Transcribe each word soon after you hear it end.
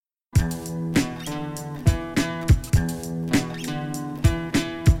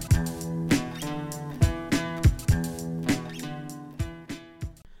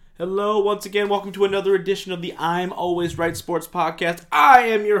Hello, once again, welcome to another edition of the I'm Always Right Sports Podcast. I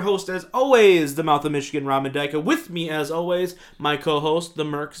am your host, as always, the Mouth of Michigan, Ramen Dyka. With me, as always, my co-host, the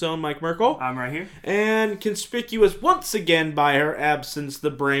Merc Zone, Mike Merkel. I'm right here. And conspicuous once again by her absence, the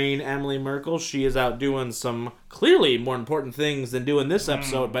brain, Emily Merkel. She is out doing some clearly more important things than doing this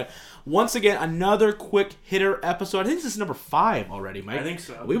episode, but once again, another quick hitter episode. I think this is number 5 already, Mike. I think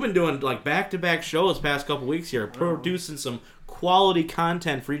so. We've been doing like back-to-back shows past couple weeks here, producing some quality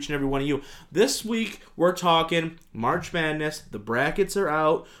content for each and every one of you. This week, we're talking March Madness. The brackets are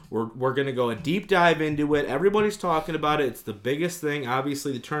out. We're going to go a deep dive into it. Everybody's talking about it. It's the biggest thing.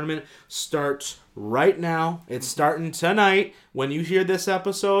 Obviously, the tournament starts right now. It's starting tonight. When you hear this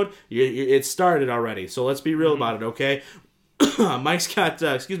episode, it started already. So let's be real about it, okay? Mike's got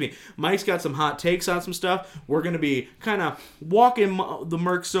some hot takes on some stuff. We're going to be kind of walking the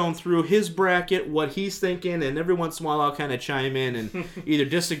Merc Zone through his bracket, what he's thinking, and every once in a while I'll kind of chime in and either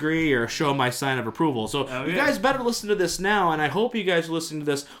disagree or show my sign of approval. So you guys better listen to this now, and I hope you guys are listening to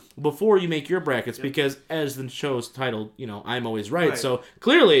this before you make your brackets, because as the show's titled, I'm always right. So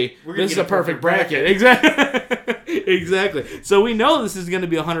clearly, this is a perfect bracket. Exactly. Exactly. So we know this is going to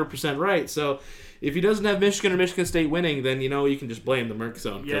be 100% right. So if he doesn't have Michigan or Michigan State winning, then, you can just blame the Merc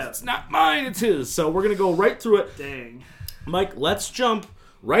Zone. Because it's not mine, it's his. So we're going to go right through it. Dang. Mike, let's jump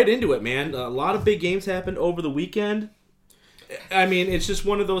right into it, man. A lot of big games happened over the weekend. I mean, it's just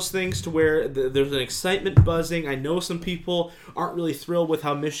one of those things to where there's an excitement buzzing. I know some people aren't really thrilled with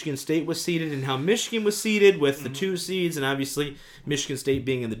how Michigan State was seeded and how Michigan was seeded with the 2 seeds, and obviously Michigan State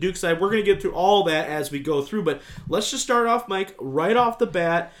being in the Duke side. We're going to get through all that as we go through, but let's just start off, Mike, right off the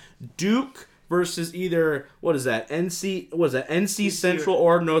bat. Duke versus either NC Central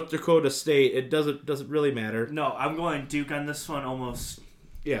or North Dakota State. It doesn't really matter. No, I'm going Duke on this one almost.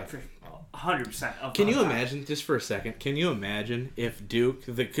 Yeah. 100%. Can you imagine, just for a second, if Duke,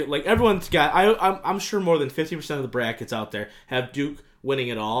 everyone's got, I'm sure more than 50% of the brackets out there have Duke winning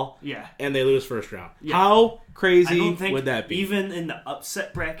it all. Yeah. And they lose first round. Yeah. How crazy would that be? Even in the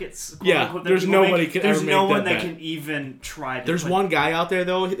upset brackets, there's nobody can ever make that bet. There's no one that can even try to. There's one guy out there,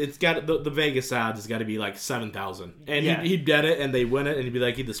 though. It's got the Vegas odds has got to be like 7,000. And he'd bet it, and they win it, and he'd be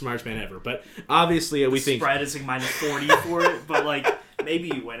like, he's the smartest man ever. But obviously, we think. The spread is like minus 40 for it, but maybe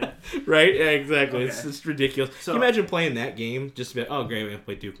you win it. Right? Yeah, exactly. Okay. It's ridiculous. So, can you imagine playing that game? Just to be like, oh, great, we're going to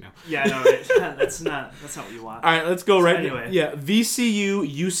play Duke now. Yeah, no, that's not what you want. All right, let's go right anyway. Yeah, VCU,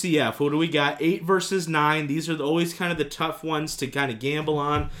 UCF. What do we got? 8 versus 9. These are always kind of the tough ones to kind of gamble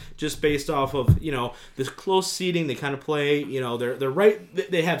on, just based off of, this close seeding. They kind of play, they're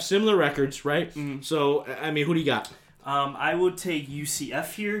right. They have similar records, right? Mm-hmm. So, I mean, who do you got? I would take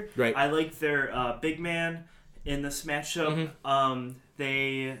UCF here. Right. I like their big man in this matchup. Mm-hmm.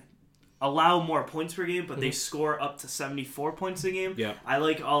 They allow more points per game, but they score up to 74 points a game. Yeah. I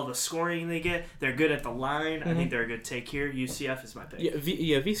like all the scoring they get. They're good at the line. I think they're a good take here. UCF is my pick.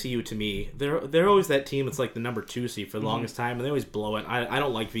 Yeah, VCU to me, they're always that team that's like the number 2 seed for the longest time, and they always blow it. I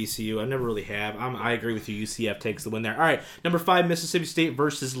don't like VCU. I never really have. I agree with you. UCF takes the win there. All right, number 5, Mississippi State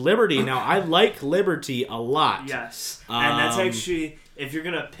versus Liberty. Now, I like Liberty a lot. Yes, and that's actually, if you're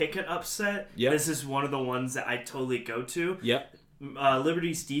going to pick an upset, this is one of the ones that I totally go to. Yep.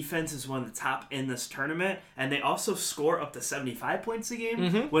 Liberty's defense is one of the top in this tournament, and they also score up to 75 points a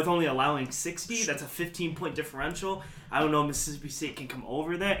game with only allowing 60. That's a 15-point differential. I don't know if Mississippi State can come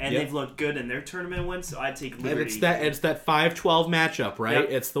over that, and they've looked good in their tournament wins, so I take Liberty. And it's that 5-12 matchup, right? Yep.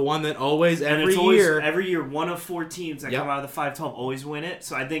 It's the one that always, every year, one of 4 teams that come out of the 5-12 always win it.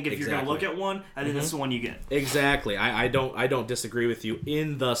 So I think if you're going to look at one, I think this is the one you get. Exactly. I don't disagree with you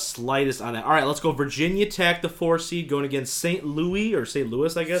in the slightest on that. All right, let's go. Virginia Tech, the 4 seed, going against St. Louis,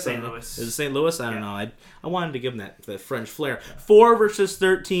 I guess. St. Louis. Is it St. Louis? I don't know. I wanted to give them that French flair. 4 versus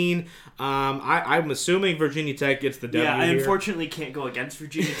 13. I'm assuming Virginia Tech gets the W. Yeah, I unfortunately can't go against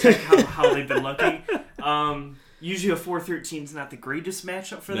Virginia Tech, how they've been looking. Usually a 4-13 is not the greatest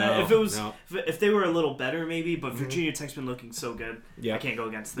matchup for that. If they were a little better, maybe, but Virginia Tech's been looking so good. I can't go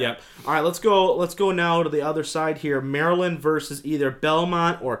against that. Yep. All right, let's go now to the other side here. Maryland versus either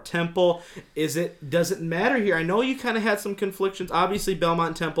Belmont or Temple. Does it matter here? I know you kind of had some conflictions. Obviously, Belmont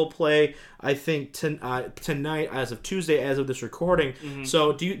and Temple play, I think, tonight as of Tuesday, as of this recording. Mm-hmm.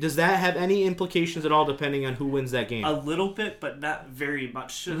 So does that have any implications at all, depending on who wins that game? A little bit, but not very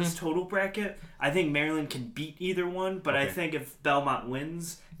much to this total bracket. I think Maryland can beat either either one, but I think if Belmont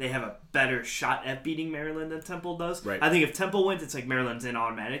wins, they have a better shot at beating Maryland than Temple does. Right. I think if Temple wins, it's like Maryland's in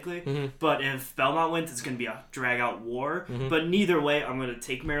automatically. Mm-hmm. But if Belmont wins, it's going to be a drag-out war. Mm-hmm. But neither way, I'm going to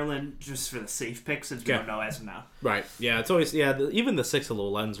take Maryland just for the safe pick since we don't know as of now. Right. Yeah, it's always, even the 6 of the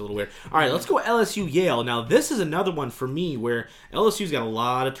 11's a little weird. All right, let's go LSU Yale. Now, this is another one for me where LSU's got a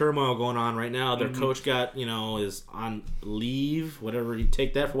lot of turmoil going on right now. Their coach got, is on leave, whatever you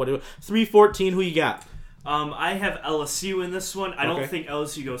take that for what it is. 3-14, who you got? I have LSU in this one. I don't think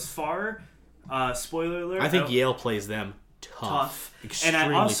LSU goes far. Spoiler alert. I think Yale plays them tough. And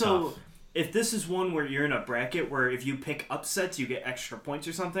I also, tough. If this is one where you're in a bracket where if you pick upsets, you get extra points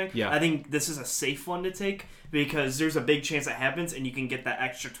or something, I think this is a safe one to take because there's a big chance it happens and you can get that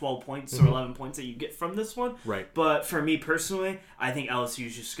extra 12 points or 11 points that you get from this one. Right. But for me personally, I think LSU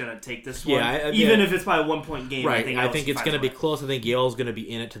is just going to take this one. Yeah, even if it's by a 1-point game. Right. I think it's going to be close. I think Yale's going to be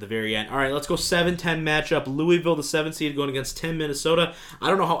in it to the very end. All right, let's go 7-10 matchup. Louisville, the 7th seed, going against 10 Minnesota. I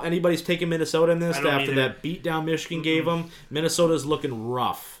don't know how anybody's taking Minnesota in this after that beatdown Michigan gave them. Minnesota's looking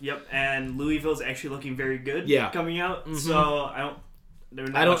rough. Yep, and Louisville's actually looking very good coming out. Mm-hmm. So I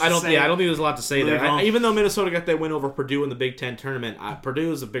don't think there's a lot to say there. Even though Minnesota got that win over Purdue in the Big Ten tournament,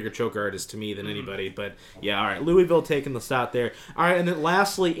 Purdue is a bigger choke artist to me than anybody. But yeah, all right, Louisville taking the shot there. All right, and then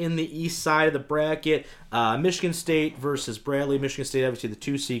lastly, in the east side of the bracket, Michigan State versus Bradley. Michigan State, obviously the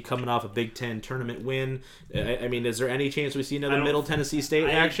 2 seed, coming off a Big Ten tournament win. I mean, is there any chance we see another Middle Tennessee State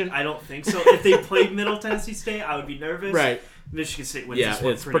action? I don't think so. If they played Middle Tennessee State, I would be nervous. Right. Michigan State wins this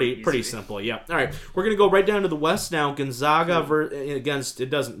one. It's pretty simple. Yeah. All right, we're gonna go right down to the West now. Gonzaga against. It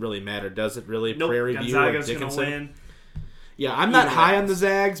doesn't really matter, does it? Really, nope. Prairie View or Dickinson. Gonna win. Yeah, I'm not high on the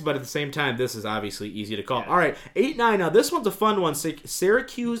Zags, but at the same time, this is obviously easy to call. Yeah. All right, 8-9. Now this one's a fun one.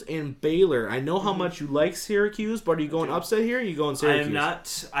 Syracuse and Baylor. I know how much you like Syracuse, but are you going upset here? Or are you going Syracuse? I am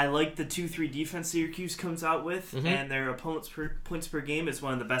not. I like the 2-3 defense Syracuse comes out with, and their opponent's points per game is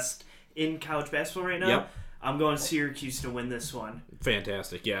one of the best in college basketball right now. Yep. I'm going Syracuse to win this one.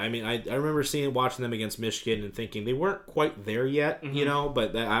 Fantastic. Yeah, I mean, I remember watching them against Michigan and thinking they weren't quite there yet,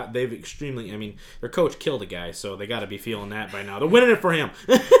 but they've extremely, I mean, their coach killed a guy, so they got to be feeling that by now. They're winning it for him.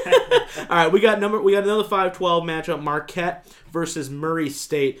 All right, we got another 5-12 matchup, Marquette versus Murray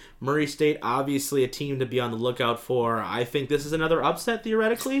State. Murray State, obviously a team to be on the lookout for. I think this is another upset,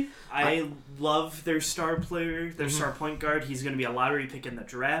 theoretically. I love their star player, their star point guard. He's going to be a lottery pick in the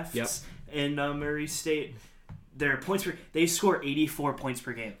drafts in Murray State. Their points they score 84 points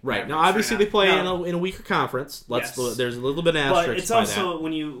per game. Right now, obviously they play in a weaker conference. There's a little bit of asterisk. But it's also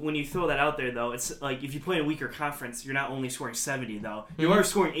when you throw that out there though, it's like if you play in a weaker conference, you're not only scoring 70 though, you are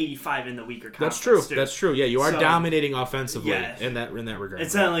scoring 85 in the weaker conference. That's true. Too. That's true. Yeah, you are dominating offensively in that regard.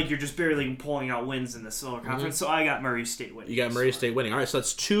 It's not like you're just barely pulling out wins in the slower conference. So I got Murray State winning. You got Murray State winning. All right, so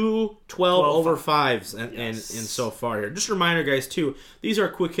that's 2 12-over-5s and so far here. Just a reminder, guys, too. These are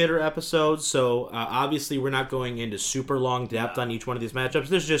quick hitter episodes, so obviously we're not going into super long depth on each one of these matchups.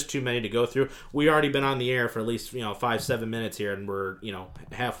 There's just too many to go through. We already been on the air for at least 5-7 minutes here, and we're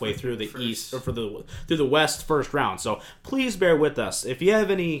halfway through the East or through the West first round. So please bear with us. If you have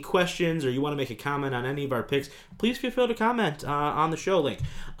any questions or you want to make a comment on any of our picks, please feel free to comment on the show link.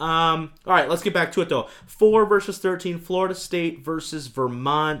 All right, let's get back to it though. 4 versus 13, Florida State versus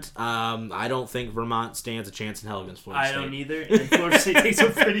Vermont. I don't think Vermont stands a chance in hell against Florida State. I don't either. And Florida State takes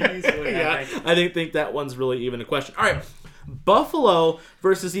it pretty easily. I think that one's really even a question. All right, Buffalo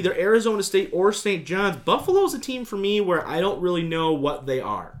versus either Arizona State or St. John's. Buffalo's a team for me where I don't really know what they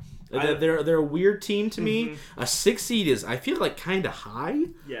are. They're a weird team to me. A 6 seed is, I feel like, kind of high.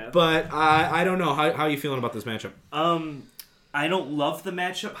 Yeah. But I don't know. How are you feeling about this matchup? I don't love the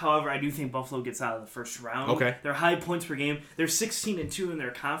matchup. However, I do think Buffalo gets out of the first round. Okay. They're high points per game. They're 16-2 in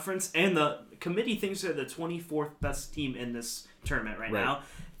their conference, and the committee thinks they're the 24th best team in this tournament right now.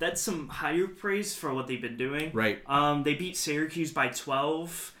 That's some higher praise for what they've been doing. Right. They beat Syracuse by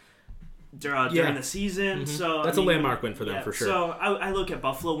 12 during the season. So that's a landmark win for them for sure. So I look at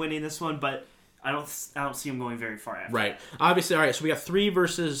Buffalo winning this one, but I don't see them going very far after. Right. Obviously, all right, so we got 3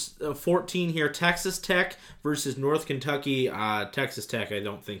 versus 14 here. Texas Tech versus North Kentucky. Texas Tech, I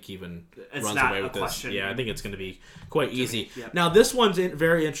don't think even runs away with this. Yeah, I think it's going to be quite easy. Yep. Now, this one's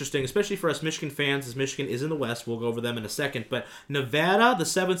very interesting, especially for us Michigan fans, as Michigan is in the West. We'll go over them in a second. But Nevada, the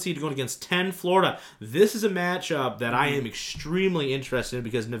 7th seed, going against 10 Florida. This is a matchup that I am extremely interested in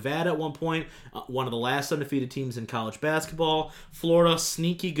because Nevada, at one point, one of the last undefeated teams in college basketball. Florida,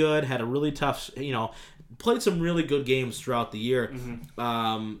 sneaky good, had a really tough, played some really good games throughout the year.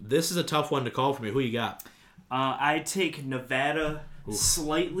 This is a tough one to call for me. Who you got? I take Nevada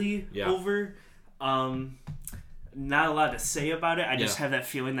slightly over. not a lot to say about it. I just have that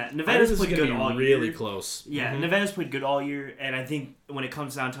feeling that I think Nevada's this is played gonna good be all really year. close. Yeah, Nevada's played good all year, and I think when it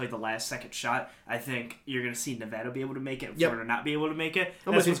comes down to like the last second shot, I think you're going to see Nevada be able to make it, and Florida not be able to make it.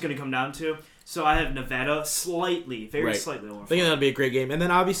 That's what it's going to come down to. So I have Nevada slightly, very slightly over. I think that'll be a great game. And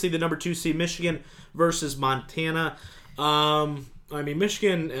then obviously the number 2 seed Michigan versus Montana. I mean,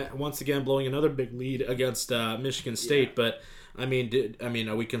 Michigan once again blowing another big lead against Michigan State, but. I mean,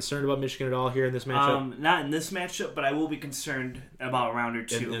 are we concerned about Michigan at all here in this matchup? Not in this matchup, but I will be concerned about a round or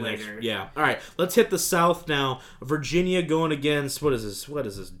two later. Yeah. All right. Let's hit the South now. Virginia going against what is this? What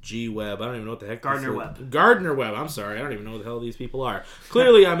is this? G-Web. I don't even know what the heck. Gardner-Webb. Gardner-Webb. I'm sorry. I don't even know who the hell these people are.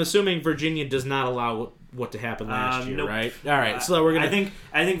 Clearly, I'm assuming Virginia does not allow what to happen last year, nope. right? All right. So we're gonna.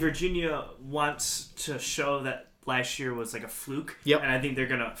 I think Virginia wants to show that last year was like a fluke. Yep. And I think they're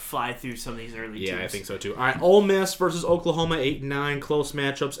going to fly through some of these early teams. Yeah, I think so too. All right, Ole Miss versus Oklahoma, 8-9, close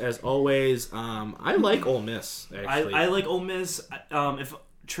matchups as always. I like Ole Miss, actually. I like Ole Miss. If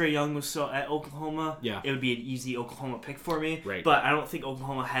Trae Young was still at Oklahoma, it would be an easy Oklahoma pick for me. Right. But I don't think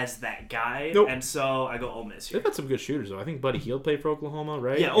Oklahoma has that guy. Nope. And so I go Ole Miss here. They've had some good shooters though. I think Buddy Hield played for Oklahoma,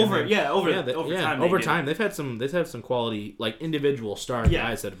 right? Yeah, over time. They've had some quality, like individual star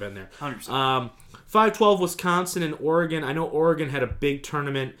guys that have been there. 100%. 5-12 Wisconsin and Oregon. I know Oregon had a big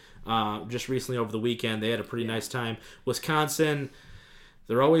tournament just recently over the weekend. They had a pretty nice time. Wisconsin,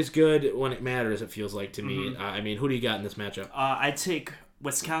 they're always good when it matters, it feels like to me. I mean, who do you got in this matchup? I take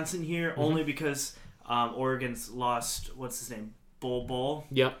Wisconsin here only because Oregon's lost, what's his name? Bol.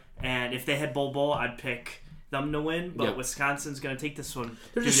 Yep. And if they had Bol, I'd pick them to win, but Wisconsin's going to take this one.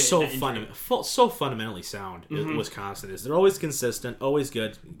 They're just so fundamentally sound. Wisconsin is. They're always consistent, always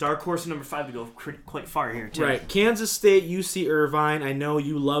good. Dark horse number 5 to go quite far here too. Right, Kansas State, UC Irvine. I know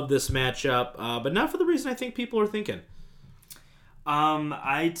you love this matchup, but not for the reason I think people are thinking.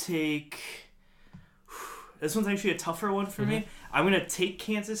 I take. This one's actually a tougher one for me. I'm gonna take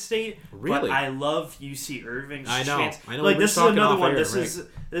Kansas State, but I love UC Irving's chance. I know. Like this is another one.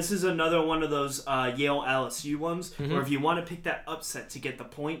 This is another one of those Yale LSU ones, where if you want to pick that upset to get the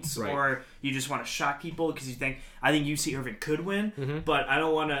points, or you just want to shock people because you think I think UC Irving could win, but I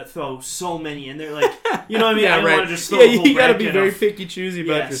don't want to throw so many in there. Like you know what I mean? I don't want to just throw. You got to be very picky, choosy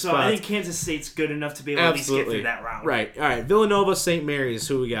about your spots. So I think Kansas State's good enough to be able to at least get through that round. Right. All right. Villanova, St. Mary's.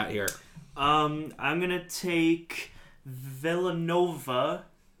 Who we got here? I'm gonna take Villanova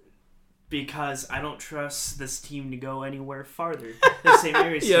because I don't trust this team to go anywhere farther than St.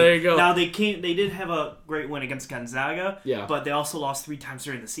 Mary's. There you go. Now they did have a great win against Gonzaga. Yeah. But they also lost 3 times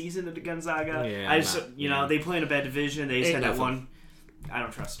during the season to Gonzaga. Yeah. They play in a bad division. They just had that one. I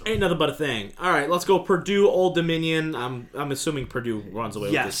don't trust them. Ain't nothing but a thing. All right, let's go Purdue, Old Dominion. I'm assuming Purdue runs away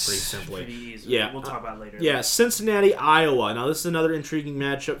with this pretty simply. Pretty easily. Yeah, we'll talk about it later. Yeah, Cincinnati, Iowa. Now this is another intriguing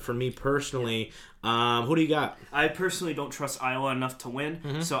matchup for me personally. Who do you got? I personally don't trust Iowa enough to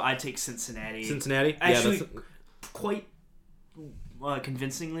win, so I take Cincinnati. Cincinnati, actually, quite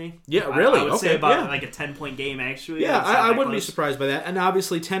convincingly. Yeah, really. I would say about like a 10-point game, actually. Yeah, I wouldn't be surprised by that. And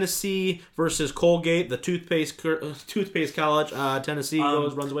obviously, Tennessee versus Colgate, the toothpaste college. Tennessee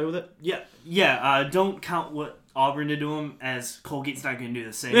runs away with it. Yeah. Don't count what Auburn did to them, as Colgate's not going to do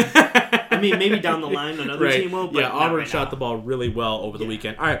the same. I mean, maybe down the line another team will. But Auburn shot the ball really well over the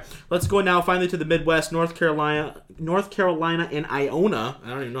weekend. All right, let's go now finally to the Midwest, North Carolina and Iona. I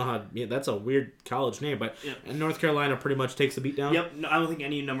don't even know how. That's a weird college name, but and North Carolina pretty much takes the beat down. Yep, no, I don't think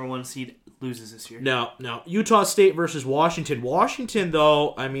any number 1 seed loses this year. No. Utah State versus Washington. Washington,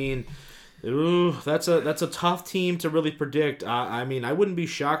 though, I mean. Ooh, that's a tough team to really predict. I mean, I wouldn't be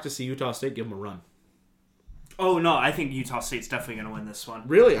shocked to see Utah State give them a run. Oh no, I think Utah State's definitely going to win this one.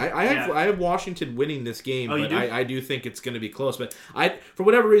 Really, I have Washington winning this game, but do? I do think it's going to be close. But for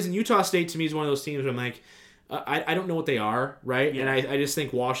whatever reason, Utah State to me is one of those teams where I'm like, I don't know what they are, right? Yeah. And I just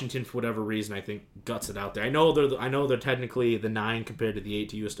think Washington, for whatever reason, I think guts it out there. I know they're technically the 9 compared to the 8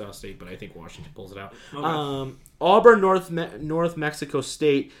 to Utah State, but I think Washington pulls it out. Okay. Auburn, North Mexico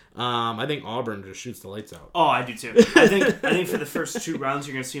State. I think Auburn just shoots the lights out. Oh, I do too. I think for the first 2 rounds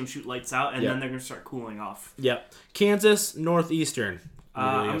you're going to see them shoot lights out, and then they're going to start cooling off. Yep. Kansas, Northeastern.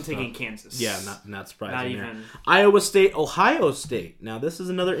 I'm taking Kansas. Yeah, not surprising. Not even. Iowa State, Ohio State. Now this is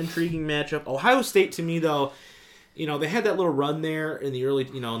another intriguing matchup. Ohio State to me though, they had that little run there in the early,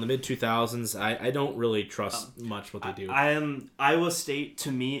 in the mid 2000s. I don't really trust much what they do. Iowa State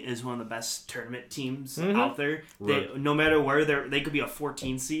to me is one of the best tournament teams out there. Right. No matter where they could be a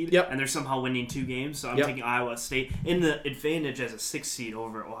 14 seed, Yep. and they're somehow winning 2 games. So I'm taking Iowa State in the advantage as a 6 seed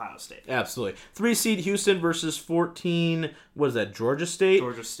over Ohio State. Absolutely. 3 seed Houston versus 14. What is that? Georgia State.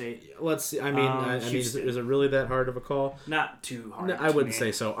 Georgia State. Let's see. I mean, is it really that hard of a call? Not too hard. No, I wouldn't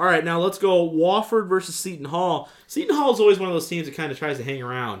say so. All right, now let's go Wofford versus Seton Hall. Seton Hall is always one of those teams that kind of tries to hang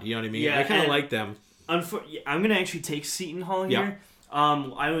around. You know what I mean? Yeah, I kind of like them. I'm going to actually take Seton Hall here.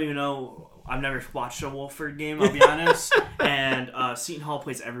 I don't even know. I've never watched a Wofford game, I'll be honest. And Seton Hall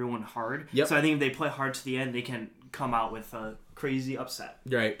plays everyone hard. Yep. So I think if they play hard to the end, they can come out with a crazy upset.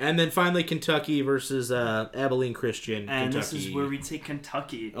 Right. And then finally Kentucky versus Abilene Christian. And Kentucky. This is where we take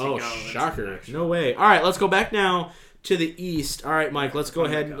Kentucky to go. Shocker. No way. All right, let's go back now to the East. All right, Mike, let's go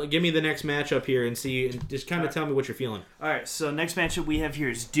ahead and give me the next matchup here and see, and just kind of tell me what you're feeling. All right, so next matchup we have here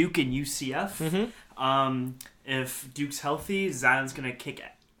is Duke and UCF. If Duke's healthy, Zion's going to kick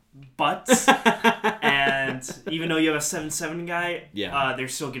butts. And even though you have a 7-7 guy, they're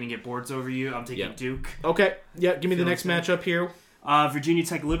still going to get boards over you. I'm taking Duke. Okay, give me the next matchup here. Virginia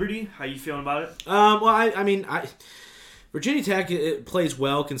Tech Liberty, how you feeling about it? Well, I mean, Virginia Tech it plays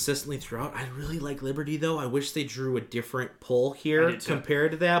well consistently throughout. I really like Liberty, though. I wish they drew a different pull here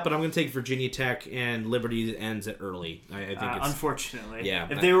compared to that, but I'm going to take Virginia Tech, and Liberty ends it early. I think it's... Unfortunately. Yeah.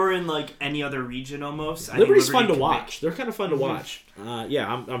 If they were in, any other region almost... Liberty's fun to watch. They're kind of fun to watch.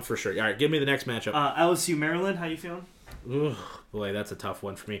 I'm for sure. All right, give me the next matchup. LSU Maryland, how you feeling? Ooh, boy, that's a tough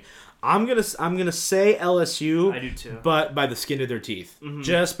one for me. I'm gonna say LSU. I do too, but by the skin of their teeth,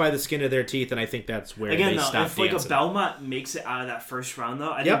 just by the skin of their teeth, and I think that's where they stop if dancing. a Belmont makes it out of that first round,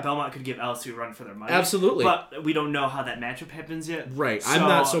 though, I think Belmont could give LSU a run for their money. Absolutely, but we don't know how that matchup happens yet. Right, I'm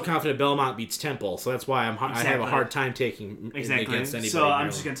not so confident Belmont beats Temple, so that's why I have a hard time taking against anybody. So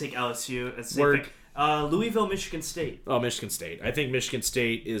I'm just gonna take LSU as safe pick. Louisville, Michigan State. Oh, Michigan State. I think Michigan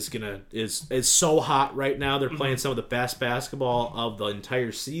State is so hot right now. They're playing some of the best basketball of the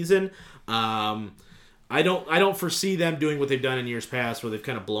entire season. I don't foresee them doing what they've done in years past, where they've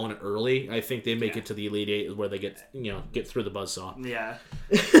kind of blown it early. I think they make it to the Elite Eight, where they get through the buzzsaw. Yeah.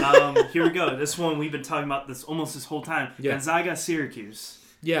 Here we go. This one we've been talking about this whole time. Yeah. Gonzaga, Syracuse.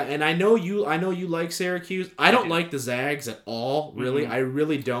 Yeah, and I know you like Syracuse. I don't like the Zags at all, really. I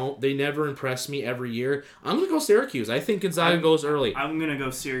really don't. They never impress me every year. I'm going to go Syracuse. I think Gonzaga goes early. I'm going to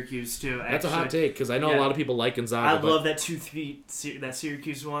go Syracuse, too. Actually. That's a hot take, because I know a lot of people like Gonzaga. I love that 2-3, that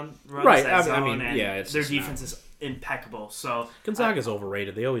Syracuse one. Right, I mean, their defense is impeccable. So Gonzaga's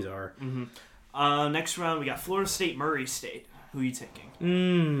overrated. They always are. Next round, we got Florida State, Murray State. Who are you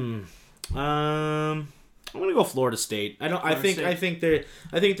taking? I'm gonna go Florida State. I think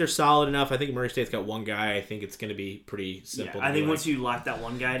they're solid enough. I think Murray State's got one guy. I think it's gonna be pretty simple. Yeah, I think once you lock that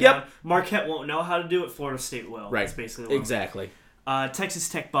one guy down, Marquette won't know how to do it. Florida State will. Right. That's basically exactly. Texas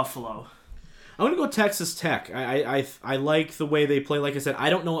Tech, Buffalo. I'm gonna go Texas Tech. I like the way they play. Like I said,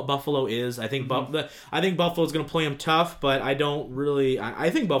 I don't know what Buffalo is. I think Buffalo's gonna play them tough, but I don't really. I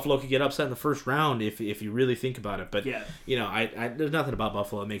think Buffalo could get upset in the first round if you really think about it. But there's nothing about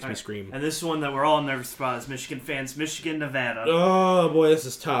Buffalo that makes me scream. And this is one that we're all nervous about as Michigan fans. Michigan, Nevada. Oh boy, this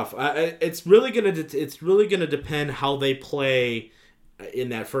is tough. It's really gonna depend how they play in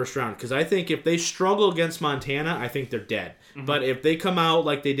that first round, because I think if they struggle against Montana, I think they're dead. But if they come out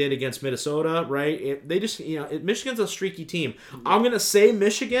like they did against Minnesota, right? Michigan's a streaky team. I'm gonna say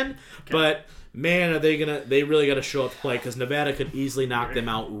Michigan, but man, they really got to show up to play, because Nevada could easily knock them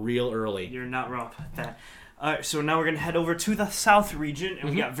out real early. You're not wrong about that. All right, so now we're gonna head over to the South region,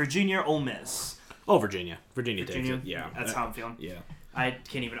 and we got Virginia, Ole Miss. Oh, Virginia takes it. Yeah, that's how I'm feeling. Yeah, I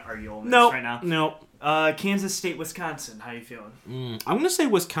can't even argue Ole Miss right now. Nope. Kansas State, Wisconsin. How you feeling? I'm gonna say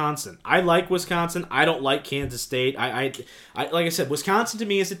Wisconsin. I like Wisconsin. I don't like Kansas State. I like I said, Wisconsin to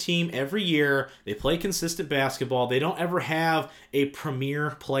me is a team every year. They play consistent basketball. They don't ever have a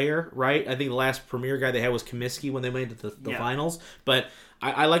premier player, right? I think the last premier guy they had was Comiskey when they made it to the finals. But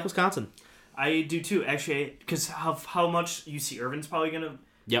I like Wisconsin. I do too, actually, because how much UC Irvin's probably gonna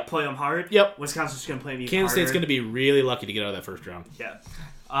play them hard. Yep. Wisconsin's gonna play them even Kansas harder. State's gonna be really lucky to get out of that first round. Yeah.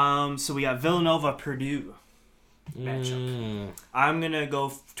 So we got Villanova, Purdue matchup. I'm gonna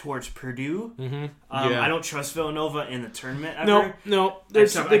go towards Purdue. I don't trust Villanova in the tournament ever. No.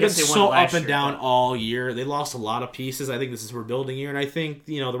 They've been so up and down all year. They lost a lot of pieces. I think this is a rebuilding year, and I think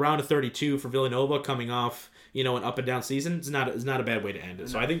the round of 32 for Villanova coming off an up and down season is not a bad way to end it.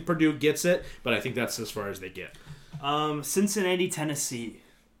 So I think Purdue gets it, but I think that's as far as they get. Cincinnati, Tennessee.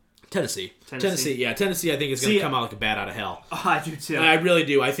 Tennessee. Yeah, Tennessee I think is going to come out like a bat out of hell. Oh, I do too. I really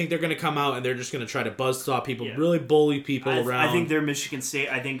do. I think they're going to come out and they're just going to try to buzzsaw people, really bully people around. I think they're Michigan State.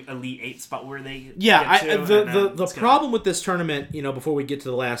 I think Elite 8 spot where they the problem with this tournament, before we get to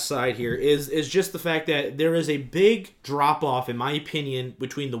the last side here, is just the fact that there is a big drop-off, in my opinion,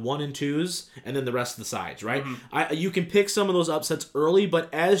 between the 1 and 2s and then the rest of the sides, right? Mm-hmm. You can pick some of those upsets early,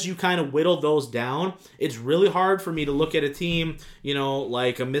 but as you kind of whittle those down, it's really hard for me to look at a team,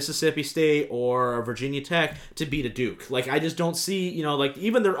 like a Mississippi State or a Virginia Tech to beat a Duke. Like, I just don't see, like,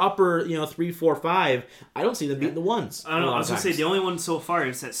 even their upper, 3, 4, 5, I don't see them beating the 1s. I don't know. I was going to say, the only one so far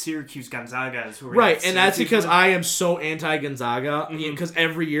is that Syracuse-Gonzaga is who we're right, and that's because I am so anti-Gonzaga, because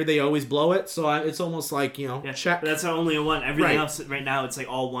every year they always blow it, so it's almost like, check. But that's only a 1. Everything else, right now, it's like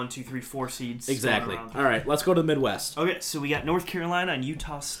all 1, 2, 3, 4 seeds. Exactly. All right, let's go to the Midwest. Okay, so we got North Carolina and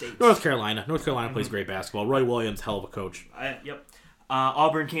Utah State. North Carolina plays great basketball. Roy Williams, hell of a coach. Yep.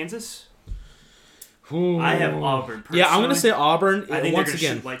 Auburn, Kansas. Ooh. I have Auburn. Personally. Yeah, I'm going to say Auburn. I think once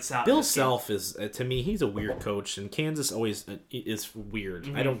again, Bill Self is to me, he's a weird coach, and Kansas always is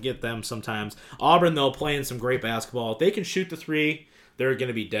weird. I don't get them sometimes. Auburn though, playing some great basketball. If they can shoot the 3, they're going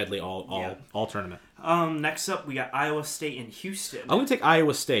to be deadly all tournament. Next up, we got Iowa State and Houston. I'm going to take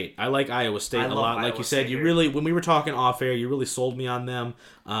Iowa State. I like Iowa State a lot. Like you said, when we were talking off air, you really sold me on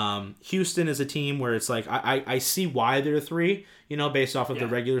them. Houston is a team where it's like, I see why they're 3, based off of the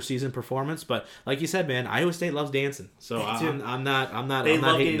regular season performance. But like you said, man, Iowa State loves dancing. So I'm not They I'm love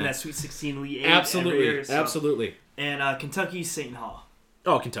not getting that Sweet 16 Elite 8 Absolutely. every year, so. Absolutely. And Kentucky, Seton Hall.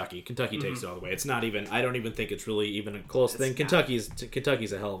 Oh, Kentucky takes it all the way. It's not even. I don't even think it's really even a close thing. Kentucky's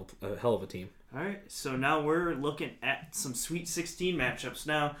a hell of a team. All right, so now we're looking at some Sweet 16 matchups.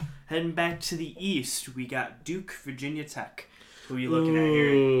 Now heading back to the East, we got Duke, Virginia Tech. Who are you looking at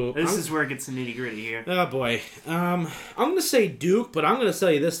here? This is where it gets the nitty gritty here. Oh boy, I'm gonna say Duke, but I'm gonna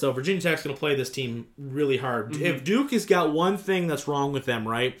tell you this though: Virginia Tech's gonna play this team really hard. If Duke has got one thing that's wrong with them,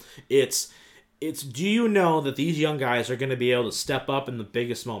 right? It's do you know that these young guys are going to be able to step up in the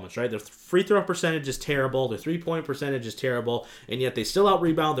biggest moments, right? Their free throw percentage is terrible. Their 3-point percentage is terrible. And yet they still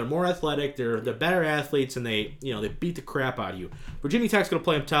out-rebound. They're more athletic. They're better athletes, and they beat the crap out of you. Virginia Tech's going to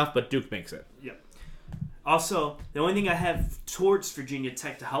play them tough, but Duke makes it. Yep. Also, the only thing I have towards Virginia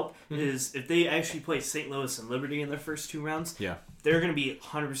Tech to help is if they actually play St. Louis and Liberty in their first 2 rounds, they're going to be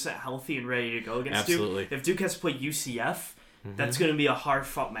 100% healthy and ready to go against Duke. If Duke has to play UCF, that's going to be a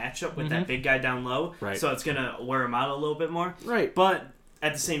hard-fought matchup with that big guy down low. Right. So it's going to wear him out a little bit more. Right. But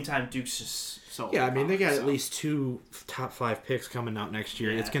at the same time, Duke's just so... Yeah, I mean, they got at least 2 top 5 picks coming out next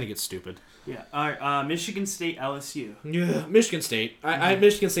year. Yeah. It's going to get stupid. Yeah. All right. Michigan State, LSU. Yeah, Michigan State.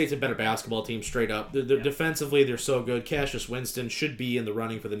 Michigan State's a better basketball team, straight up. Defensively, they're so good. Cassius Winston should be in the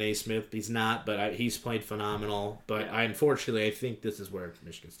running for the Naismith. He's not, but he's played phenomenal. But unfortunately, I think this is where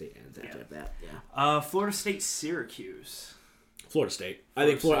Michigan State ends after that. Yeah. Florida State, Syracuse. Florida State.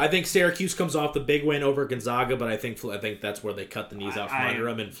 I think Syracuse comes off the big win over Gonzaga, but I think that's where they cut the knees out from under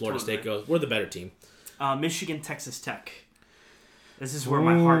them, and Florida State goes, we're the better team. Michigan, Texas Tech. This is where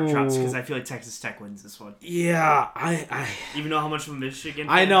my heart drops because I feel like Texas Tech wins this one. Yeah, I even know how much of a Michigan.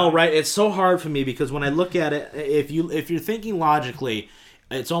 I know, right? It's so hard for me because when I look at it, if you're thinking logically,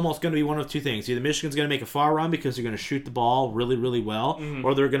 it's almost going to be one of 2 things. Either Michigan's going to make a far run because they're going to shoot the ball really, really well,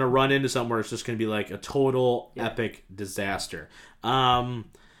 or they're going to run into somewhere it's just going to be like a total epic disaster. I'm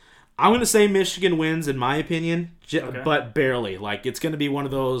going to say Michigan wins, in my opinion, but barely. Like, it's going to be one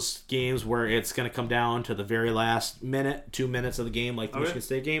of those games where it's going to come down to the very last 2 minutes of the game, like the Michigan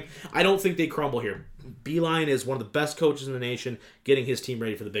State game. I don't think they crumble here. Beeline is one of the best coaches in the nation, getting his team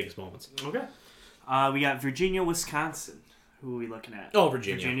ready for the biggest moments. Okay. We got Virginia, Wisconsin. Who are we looking at? Oh,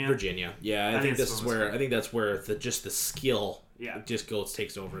 Virginia. Yeah, I think that's where the skill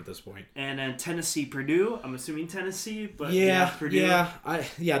takes over at this point. And then Tennessee, Purdue. I'm assuming Tennessee, but Purdue.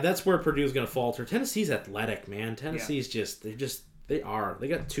 Yeah, that's where Purdue's going to falter. Tennessee's athletic, man. Tennessee's they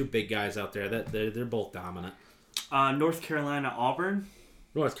got 2 big guys out there that they're both dominant. North Carolina, Auburn.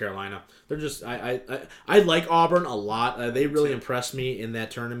 North Carolina. They're just I like Auburn a lot. They really impressed me in that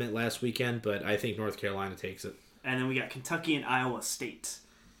tournament last weekend, but I think North Carolina takes it. And then we got Kentucky and Iowa State.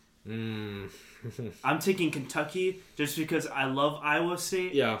 I'm taking Kentucky just because I love Iowa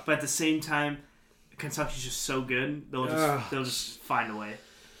State. Yeah. But at the same time, Kentucky's just so good. They'll just find a way.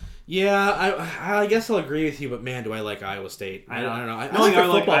 Yeah, I guess I'll agree with you, but man, do I like Iowa State? I don't know. I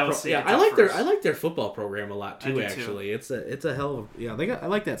like their football program a lot too. Actually, it's a hell of I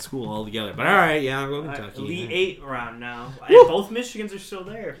like that school altogether. But all right, I'll go Kentucky. Elite 8 round now. Both Michigans are still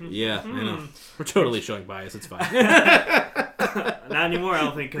there. Yeah, I know. We're totally showing bias. It's fine. Not anymore, I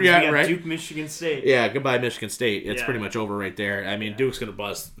don't think, because Yeah, we got right. Duke, Michigan State. Yeah, goodbye Michigan State. It's Yeah. pretty much over right there. I mean, Duke's going to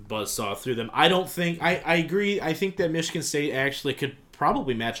buzzsaw through them. I don't think... I agree. I think that Michigan State actually could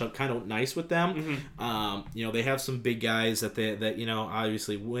probably match up kind of nice with them. They have some big guys that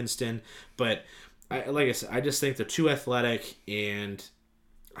obviously Winston, but like I said, I just think they're too athletic, and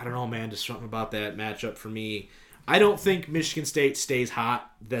I don't know, man, just something about that matchup for me. I don't think Michigan State stays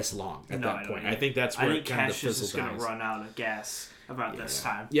hot this long at that point. I think that's where it kind of Cassius fizzles is going down. to run out of gas about this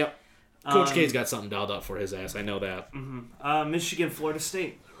time. Yep. Coach K's got something dialed up for his ass. I know that. Michigan, Florida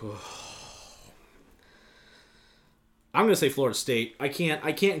State. I'm gonna say Florida State. I can't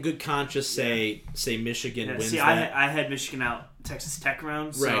in good conscience say Michigan wins See, that. I had Michigan out Texas Tech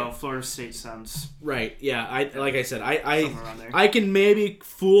round, so Right. Florida State sounds Right. Yeah. Like I said, somewhere around there. I can maybe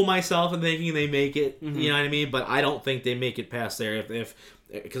fool myself in thinking they make it. You know what I mean? But I don't think they make it past there. If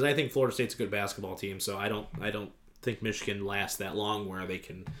because I think Florida State's a good basketball team, so I don't think Michigan lasts that long where they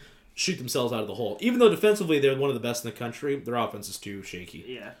can shoot themselves out of the hole. Even though defensively they're one of the best in the country, their offense is too shaky.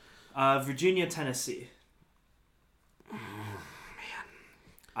 Yeah. Virginia, Tennessee.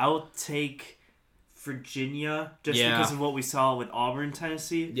 I will take Virginia just because of what we saw with Auburn,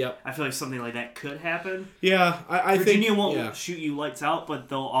 Tennessee. Yep. I feel like something like that could happen. Yeah, I think Virginia won't shoot you lights out, but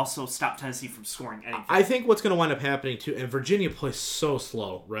they'll also stop Tennessee from scoring anything. I think what's going to wind up happening too, and Virginia plays so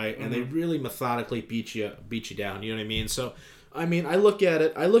slow, right? And they really methodically beat you down. You know what I mean? So, I mean, I look at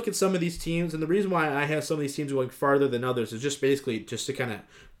it. I look at some of these teams, and the reason why I have some of these teams going farther than others is just basically just to kind of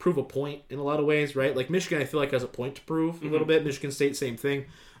prove a point in a lot of ways, right? Like Michigan, I feel like has a point to prove a little bit. Michigan State, same thing.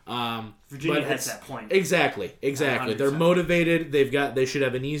 Virginia has that point. Exactly. 100%. They're motivated. They should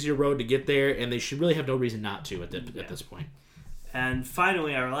have an easier road to get there, and they should really have no reason not to at this point. And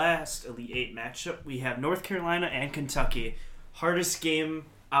finally, our last Elite Eight matchup, we have North Carolina and Kentucky. Hardest game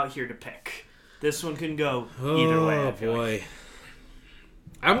out here to pick. This one can go either way. Oh boy.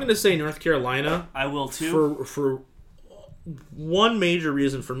 I'm going to say North Carolina. I will too. For one major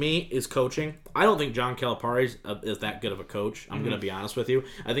reason for me is coaching. I don't think John Calipari is that good of a coach. I'm going to be honest with you.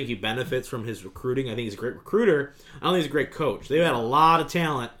 I think he benefits from his recruiting. I think he's a great recruiter. I don't think he's a great coach. They've had a lot of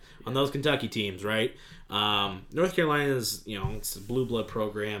talent on those Kentucky teams, right? North Carolina is, it's a blue blood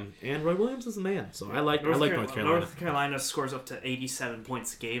program, and Roy Williams is the man. So I like North Carolina. North Carolina scores up to 87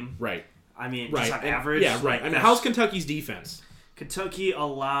 points a game. Right. I mean, just on average. Yeah, right. I mean, how's Kentucky's defense? Kentucky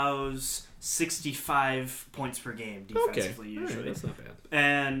allows 65 points per game defensively, usually. Right, that's not bad.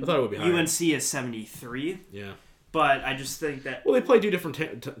 And I thought it would be higher. UNC is 73. Yeah. But I just think that... Well, they play two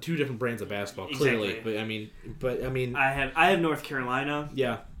different brands of basketball, clearly. Exactly. But I mean... I have North Carolina.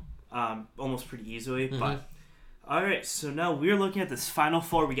 Yeah. Almost pretty easily, but... All right, so now we're looking at this Final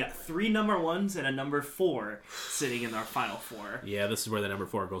Four. We got 3 number 1s and a number 4 sitting in our Final Four. Yeah, this is where the number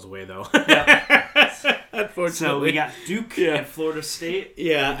 4 goes away, though. Yep. Unfortunately. So we got Duke and Florida State.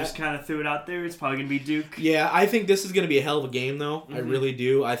 Yeah. I just kind of threw it out there. It's probably going to be Duke. Yeah, I think this is going to be a hell of a game, though. I really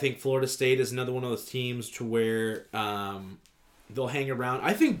do. I think Florida State is another one of those teams to where they'll hang around.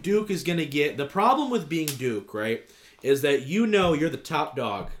 I think Duke is going to get... The problem with being Duke, right, is that you're the top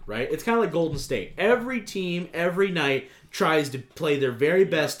dog, right? It's kind of like Golden State. Every team, every night, tries to play their very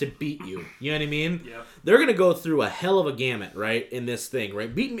best to beat you. You know what I mean? Yep. They're going to go through a hell of a gamut, right, in this thing, right?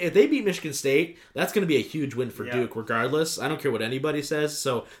 If they beat Michigan State, that's going to be a huge win for Duke, regardless. I don't care what anybody says.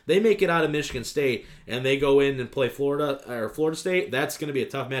 So they make it out of Michigan State, and they go in and play Florida State. That's going to be a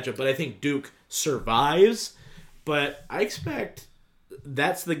tough matchup. But I think Duke survives. But I expect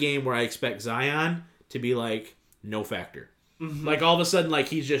that's the game where I expect Zion to be like no factor. Like all of a sudden, like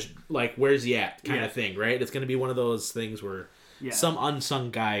he's just like, where's he at kind of thing, right? It's going to be one of those things where some unsung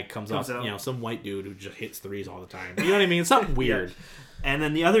guy comes up, some white dude who just hits threes all the time. You know what I mean? Something weird. And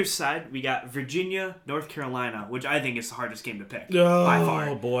then the other side, we got Virginia, North Carolina, which I think is the hardest game to pick by far.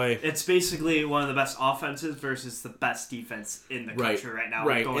 Oh boy, it's basically one of the best offenses versus the best defense in the country right now.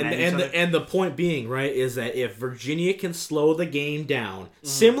 Right, and the point being, right, is that if Virginia can slow the game down,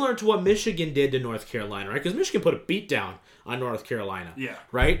 similar to what Michigan did to North Carolina, right? Because Michigan put a beat down on North Carolina. Yeah.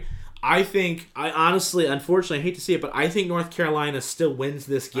 Right. I honestly, unfortunately, I hate to see it, but I think North Carolina still wins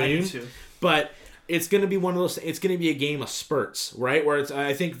this game. I do too. But it's going to be one of those. It's going to be a game of spurts, right? Where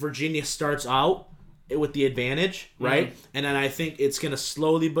I think Virginia starts out with the advantage, right? And then I think it's going to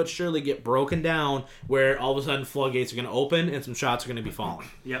slowly but surely get broken down, where all of a sudden floodgates are going to open and some shots are going to be falling.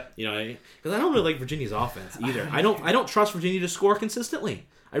 Yep. You know, because I don't really like Virginia's offense either. I don't trust Virginia to score consistently.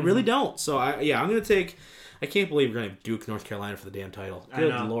 I really don't. So I'm going to take. I can't believe we're going to Duke North Carolina for the damn title.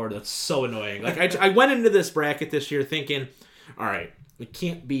 Good Lord, that's so annoying. Like I went into this bracket this year thinking, all right, it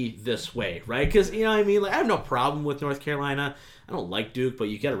can't be this way, right? Because, you know what I mean? Like, I have no problem with North Carolina. I don't like Duke, but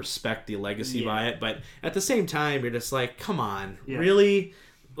you got to respect the legacy by it. But at the same time, you're just like, come on, really?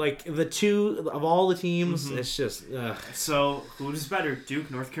 Like, the two of all the teams, it's just... So, who is better,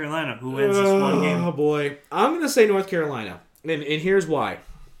 Duke, North Carolina? Who wins this one game? Oh, boy. I'm going to say North Carolina. And here's why.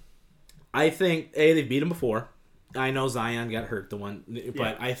 I think, they've beat them before. I know Zion got hurt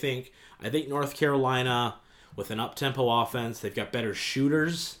but I think North Carolina, with an up-tempo offense, they've got better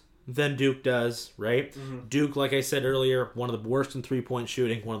shooters than Duke does, right? Duke, like I said earlier, one of the worst in three-point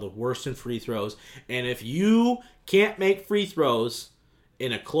shooting, one of the worst in free throws. And if you can't make free throws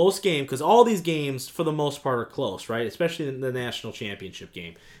in a close game, because all these games, for the most part, are close, right? Especially in the national championship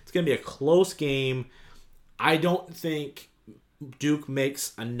game. It's going to be a close game. I don't think Duke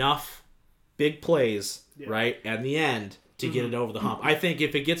makes enough big plays, right, at the end to get it over the hump. I think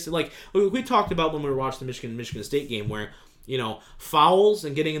if it gets, like, we talked about when we were watching the Michigan State game where, you know, fouls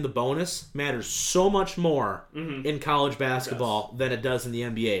and getting in the bonus matters so much more in college basketball than it does in the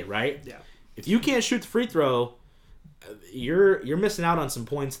NBA, right? Yeah. If you can't shoot the free throw, you're missing out on some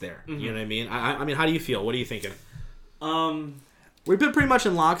points there. You know what I mean? I mean, how do you feel? What are you thinking? We've been pretty much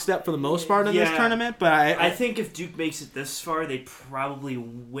in lockstep for the most part in this tournament, but I think if Duke makes it this far, they probably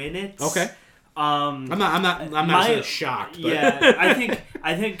win it. Okay. I'm not shocked. But. Yeah,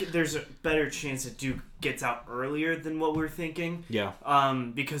 I think there's a better chance that Duke gets out earlier than what we're thinking. Yeah.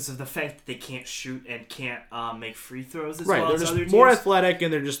 Because of the fact that they can't shoot and can't make free throws as well as they're other just teams. more athletic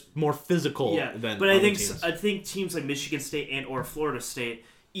and they're just more physical. Than but other teams. I think teams like Michigan State and or Florida State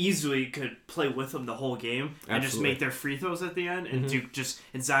easily could play with them the whole game and just make their free throws at the end, and Duke just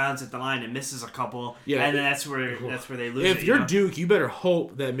and Zion's at the line and misses a couple, and then that's where they lose. If you're Duke, you better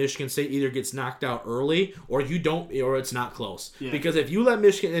hope that Michigan State either gets knocked out early or you don't, or it's not close. Yeah. Because if you let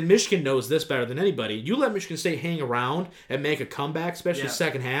Michigan, and Michigan knows this better than anybody, you let Michigan State hang around and make a comeback, especially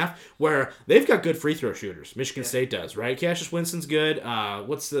second half, where they've got good free throw shooters. Michigan State does, right? Cassius Winston's good.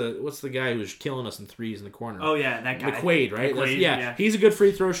 What's the guy who's killing us in threes in the corner? Oh yeah, that guy. McQuaid, right? McQuaid, he's a good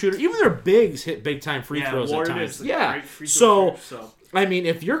free throw shooter. Even their bigs hit big time free throws at times. Great free throw shooter, I mean,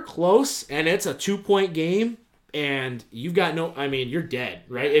 if you're close and it's a 2-point game and you've got you're dead,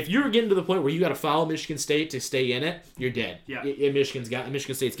 right? If you're getting to the point where you got to follow Michigan State to stay in it, you're dead. Yeah, Michigan State's got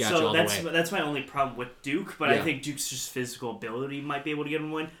you all the way. So that's my only problem with Duke, but I think Duke's just physical ability might be able to get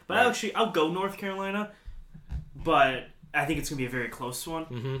them a win. But I'll go North Carolina, but I think it's gonna be a very close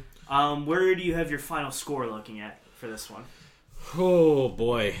one. Where do you have your final score looking at for this one? Oh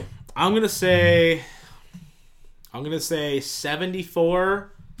boy, I'm gonna say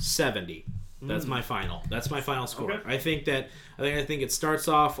 74-70. That's my final. That's my final score. Okay. I think it starts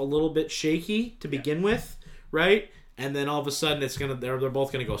off a little bit shaky to begin with, right? And then all of a sudden they're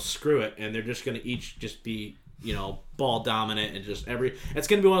both gonna go screw it, and they're just gonna each just be, you know, ball dominant, and just it's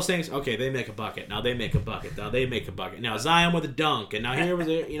going to be one of those things, okay, they make a bucket, now they make a bucket, now they make a bucket, now Zion with a dunk, and now here was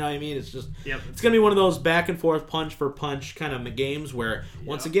it, you know what I mean? It's just, it's going to be one of those back and forth, punch for punch kind of games where,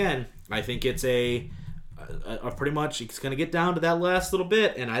 once again, I think it's a pretty much, it's going to get down to that last little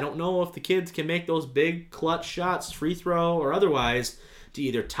bit, and I don't know if the kids can make those big clutch shots, free throw or otherwise, to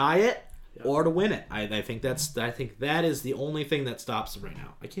either tie it or to win it. I think that is the only thing that stops them right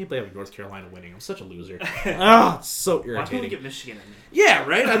now. I can't believe I have North Carolina winning. I'm such a loser. It's so irritating. Why can't we get Michigan in there? Yeah,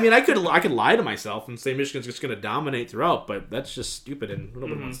 right? I mean, I could lie to myself and say Michigan's just going to dominate throughout, but that's just stupid, and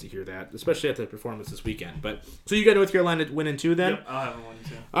nobody wants to hear that, especially after the performance this weekend. But so you got North Carolina winning too then? Yep, I'll have a 1-2.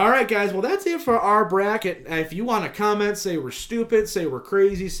 All right, guys. Well, that's it for our bracket. If you want to comment, say we're stupid, say we're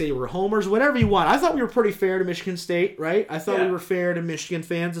crazy, say we're homers, whatever you want. I thought we were pretty fair to Michigan State, right? I thought we were fair to Michigan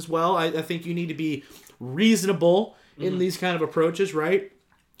fans as well. I think you need to be reasonable in these kind of approaches, right?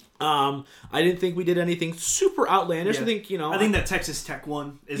 I didn't think we did anything super outlandish. I think that Texas Tech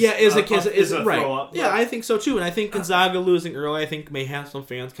one is a right. Throw up. Yeah, I think so too. And I think Gonzaga losing early, I think may have some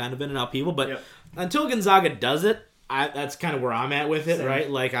fans kind of in and out people. But until Gonzaga does it, that's kind of where I'm at with it, Same. Right?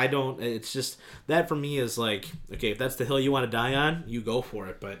 Like it's just that for me is like, okay, if that's the hill you want to die on, you go for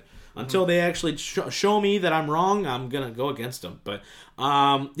it. But until they actually show me that I'm wrong, I'm going to go against them. But,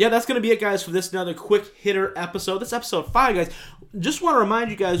 that's going to be it, guys, for this another quick hitter episode. This episode 5, guys. Just want to remind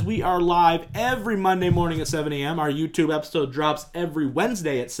you guys, we are live every Monday morning at 7 a.m. Our YouTube episode drops every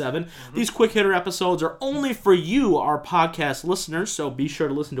Wednesday at 7. These quick hitter episodes are only for you, our podcast listeners, so be sure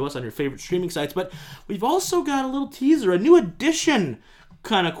to listen to us on your favorite streaming sites. But we've also got a little teaser, a new addition,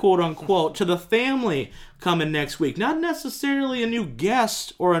 kind of quote-unquote, to the family coming next week. Not necessarily a new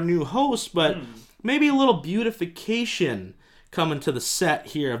guest or a new host, but maybe a little beautification coming to the set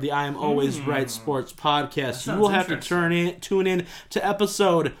here of the I Am Always Right Sports podcast. You will have to tune in to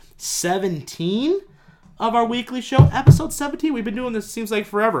episode 17 of our weekly show, episode 17. We've been doing this, seems like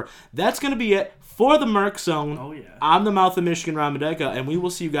forever. That's going to be it for the Merc Zone. Oh, yeah. I'm the Mouth of Michigan, Ron Medeka, and we will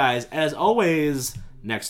see you guys, as always, next